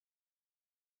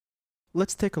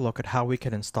Let's take a look at how we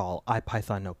can install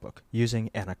iPython Notebook using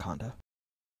Anaconda.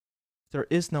 There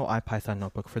is no iPython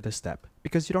Notebook for this step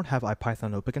because you don't have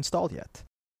iPython Notebook installed yet.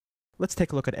 Let's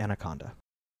take a look at Anaconda.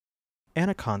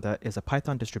 Anaconda is a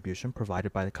Python distribution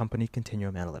provided by the company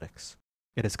Continuum Analytics.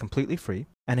 It is completely free,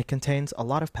 and it contains a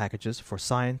lot of packages for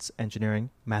science, engineering,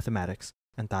 mathematics,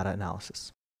 and data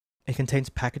analysis. It contains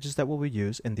packages that we will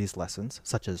use in these lessons,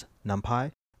 such as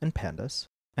NumPy and Pandas,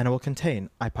 and it will contain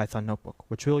iPython Notebook,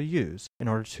 which we will use in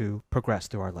order to progress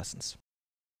through our lessons.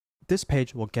 This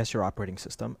page will guess your operating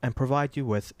system and provide you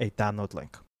with a download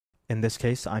link. In this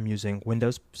case, I'm using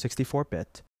Windows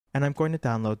 64-bit, and I'm going to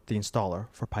download the installer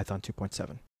for Python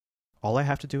 2.7. All I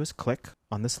have to do is click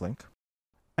on this link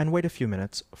and wait a few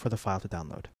minutes for the file to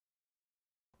download.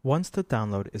 Once the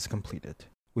download is completed,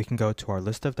 we can go to our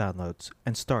list of downloads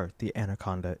and start the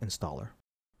Anaconda installer.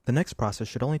 The next process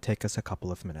should only take us a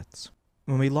couple of minutes.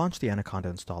 When we launch the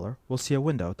Anaconda installer, we'll see a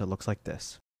window that looks like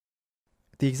this.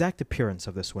 The exact appearance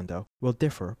of this window will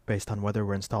differ based on whether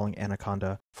we're installing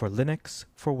Anaconda for Linux,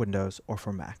 for Windows, or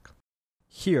for Mac.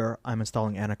 Here, I'm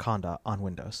installing Anaconda on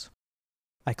Windows.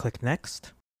 I click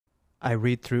Next. I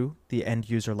read through the End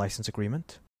User License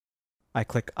Agreement. I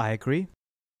click I agree,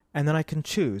 and then I can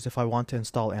choose if I want to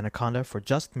install Anaconda for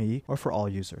just me or for all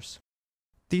users.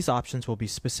 These options will be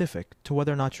specific to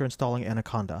whether or not you're installing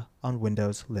Anaconda on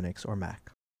Windows, Linux, or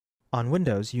Mac. On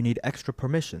Windows, you need extra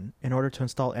permission in order to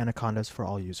install Anacondas for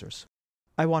all users.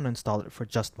 I want to install it for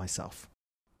just myself,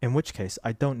 in which case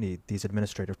I don't need these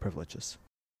administrative privileges.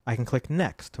 I can click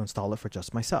Next to install it for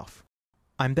just myself.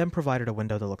 I'm then provided a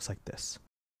window that looks like this.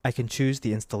 I can choose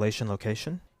the installation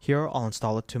location. Here I'll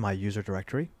install it to my user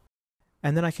directory,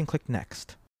 and then I can click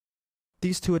Next.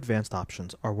 These two advanced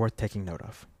options are worth taking note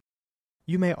of.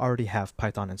 You may already have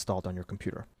Python installed on your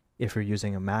computer. If you're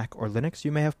using a Mac or Linux,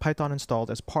 you may have Python installed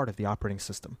as part of the operating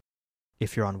system.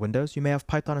 If you're on Windows, you may have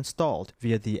Python installed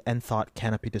via the Nthought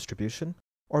Canopy distribution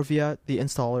or via the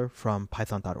installer from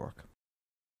python.org.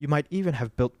 You might even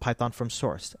have built Python from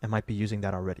source and might be using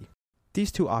that already.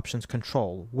 These two options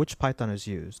control which Python is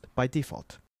used by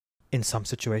default. In some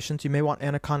situations, you may want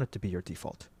Anaconda to be your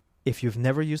default. If you've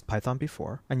never used Python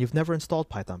before and you've never installed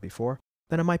Python before,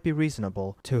 then it might be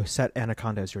reasonable to set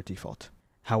Anaconda as your default.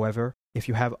 However, if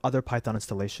you have other Python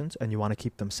installations and you want to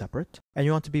keep them separate, and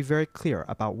you want to be very clear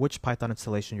about which Python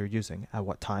installation you're using at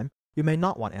what time, you may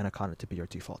not want Anaconda to be your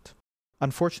default.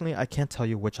 Unfortunately, I can't tell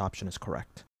you which option is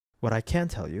correct. What I can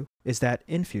tell you is that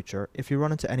in future, if you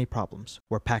run into any problems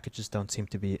where packages don't seem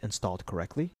to be installed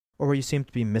correctly, or where you seem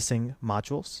to be missing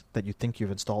modules that you think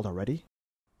you've installed already,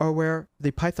 or where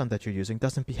the Python that you're using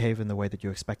doesn't behave in the way that you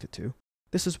expect it to,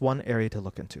 this is one area to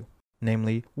look into,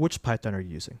 namely, which Python are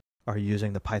you using? Are you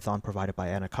using the Python provided by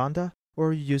Anaconda, or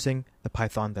are you using the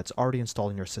Python that's already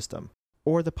installed in your system,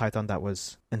 or the Python that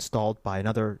was installed by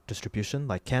another distribution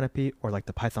like Canopy or like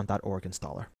the python.org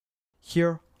installer?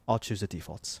 Here, I'll choose the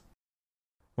defaults.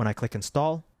 When I click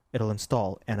Install, it'll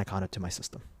install Anaconda to my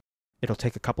system. It'll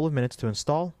take a couple of minutes to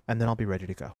install, and then I'll be ready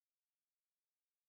to go.